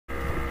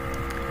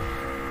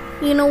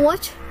You know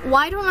what?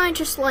 Why don't I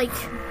just like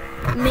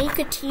make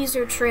a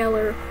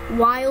trailer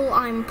while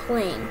I'm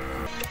playing?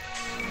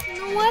 You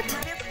know what?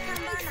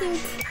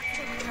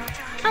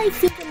 I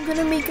think I'm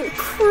gonna make a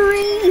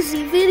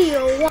crazy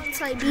video once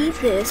I beat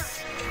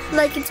this.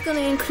 Like it's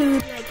gonna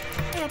include like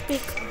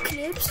epic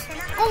clips.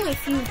 Only a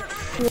few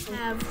will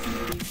have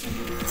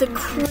the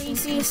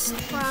craziest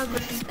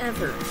progress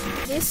ever.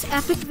 This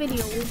epic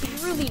video will be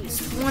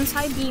released once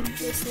I beat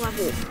this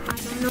level. I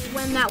don't know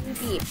when that will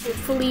be.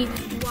 Hopefully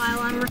while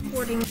I'm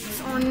recording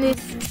this on this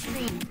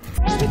stream.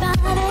 Everybody,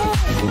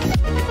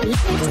 let me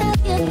tell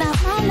you about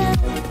my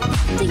love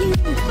to you.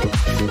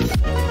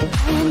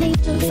 I'm an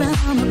angel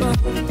from above.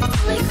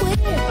 Really quick,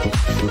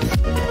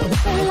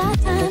 with a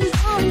lifetime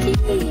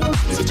guarantee.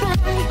 Once you try,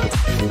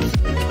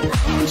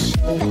 I'm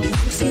sure that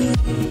you see.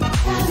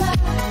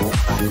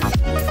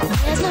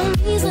 There's no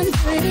reason to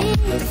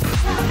leave.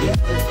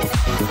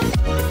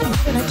 What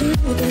can I do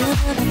with the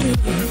love I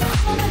give?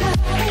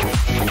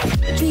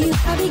 Do you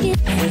probably get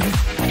me?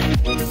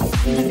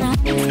 And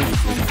I'm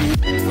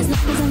as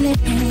long as I'm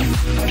living.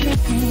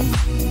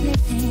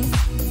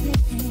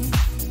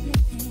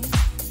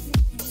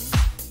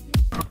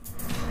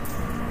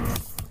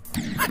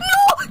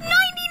 No!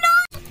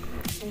 99!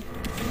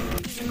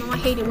 You know, I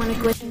hate it when it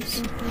glitches.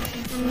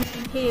 I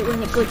hate it when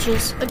it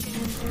glitches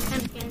again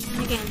and again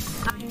and again.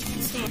 I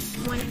understand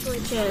when it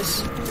glitches.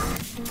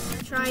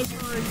 I tried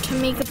hard to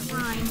make a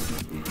line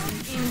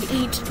and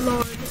eat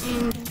lard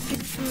and do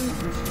some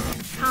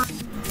time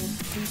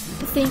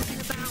thinking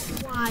about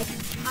why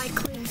I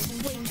clicked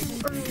way too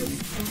early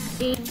at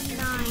 89.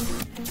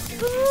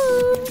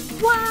 Ooh,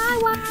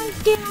 why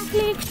did I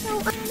click so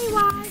early?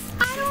 Why?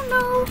 I don't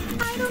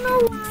know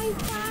why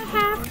I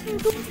have to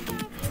go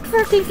back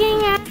for clicking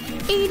at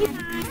 89.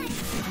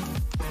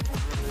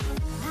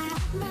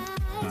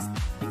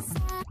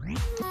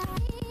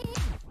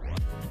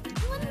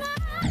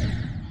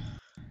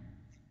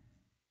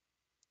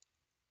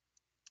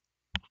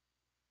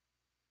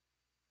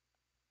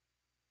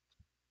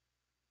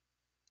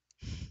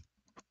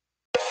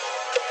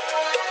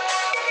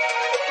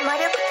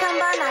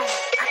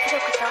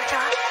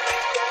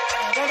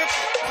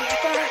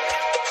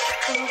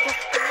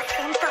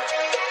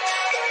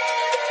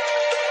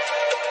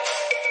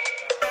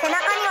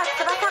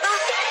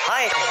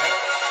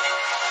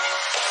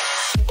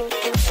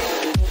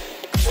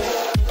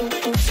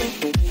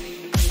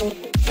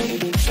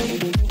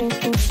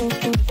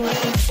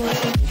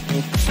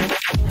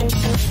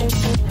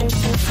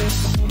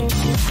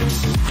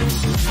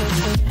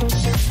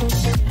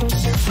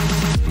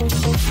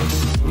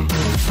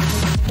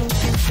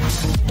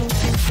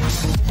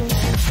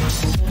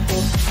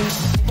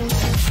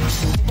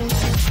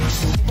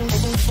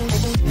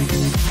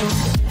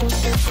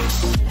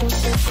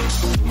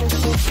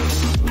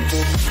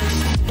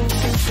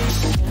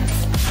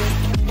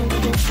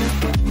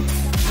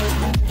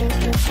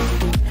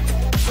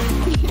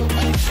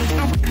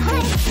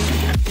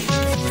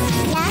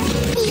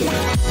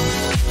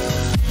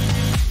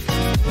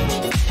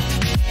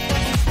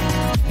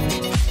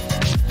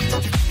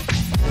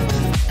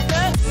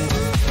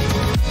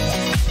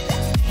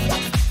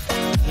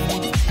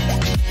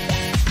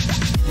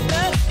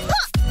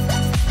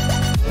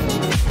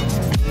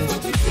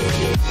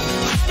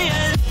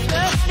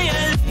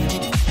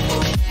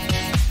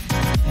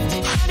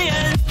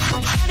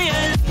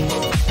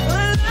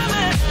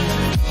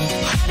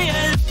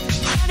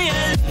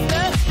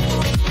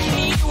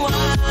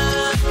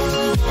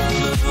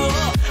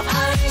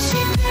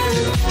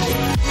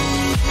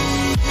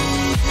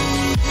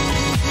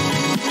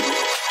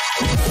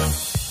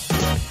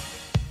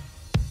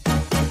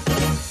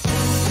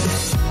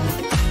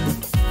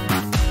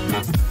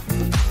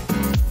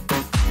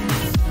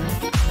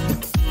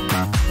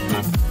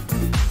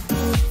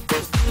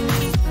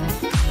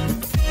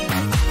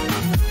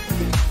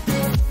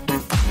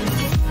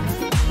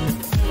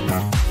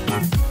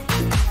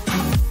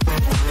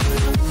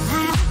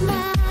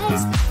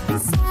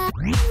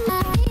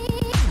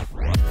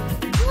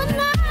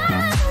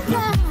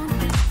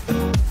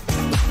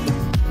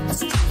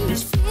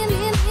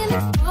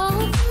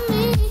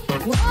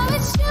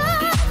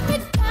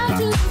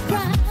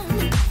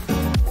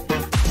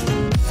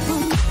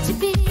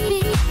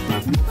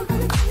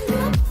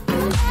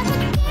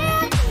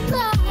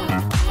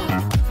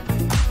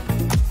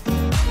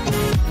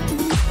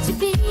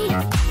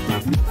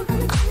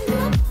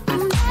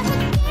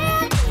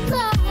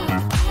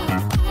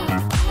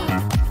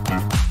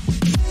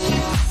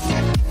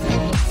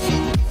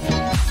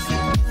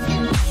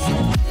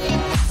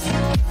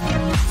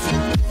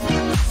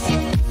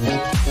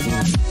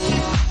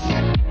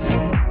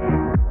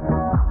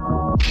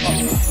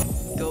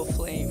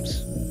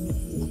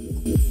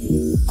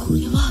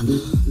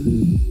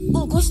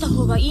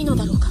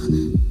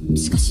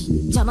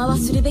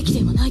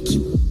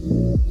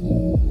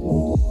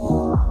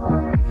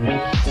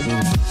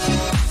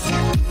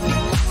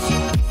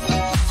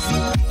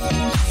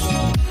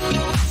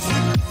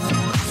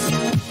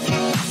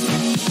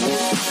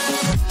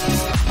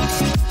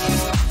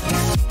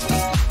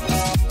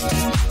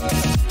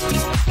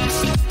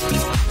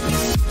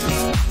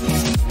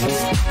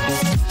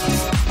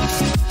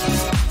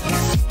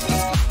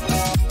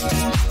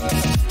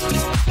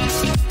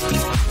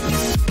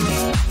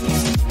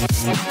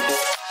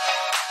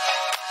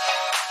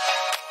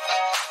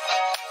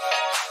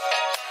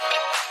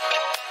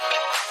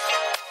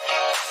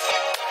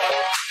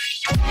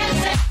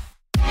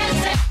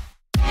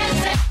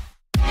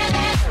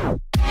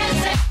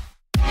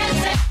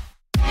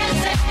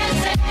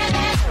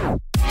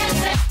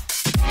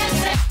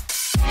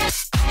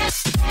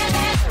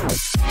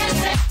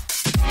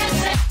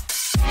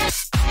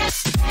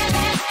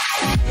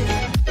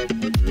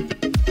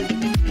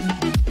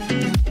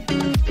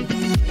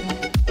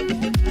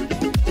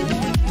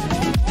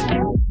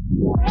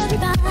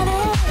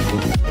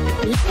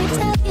 Let me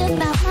tell you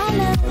about my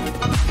love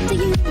to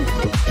you.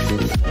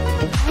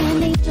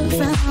 An angel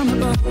from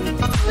above,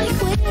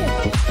 liquid,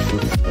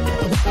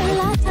 with a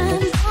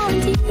lifetime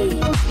guarantee.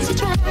 Once you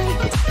try,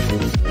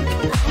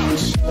 I'm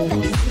sure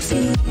that you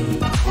see.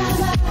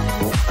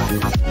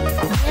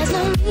 There's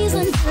no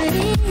reason to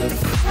leave.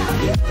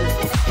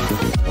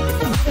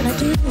 What can I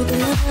do with the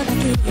love I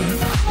give?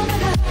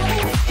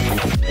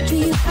 Do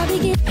you probably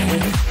get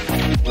paid?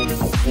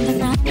 The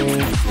night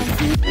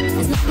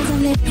as long as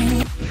I'm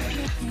living.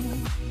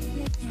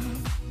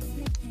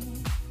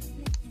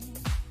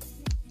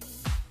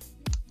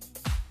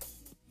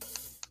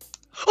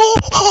 Oh!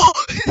 Oh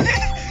my god!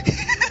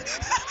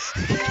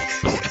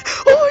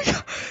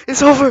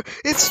 It's over!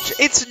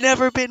 It's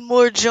never been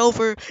more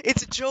Jover!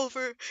 It's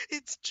Jover!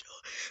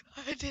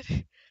 I did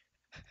it!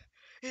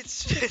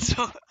 It's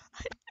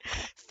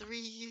 3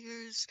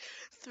 years.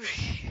 3.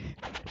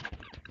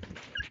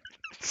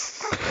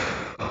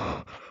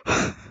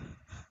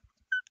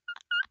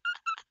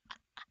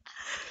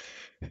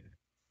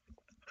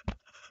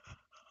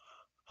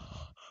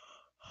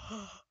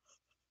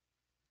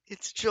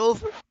 It's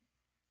Jover.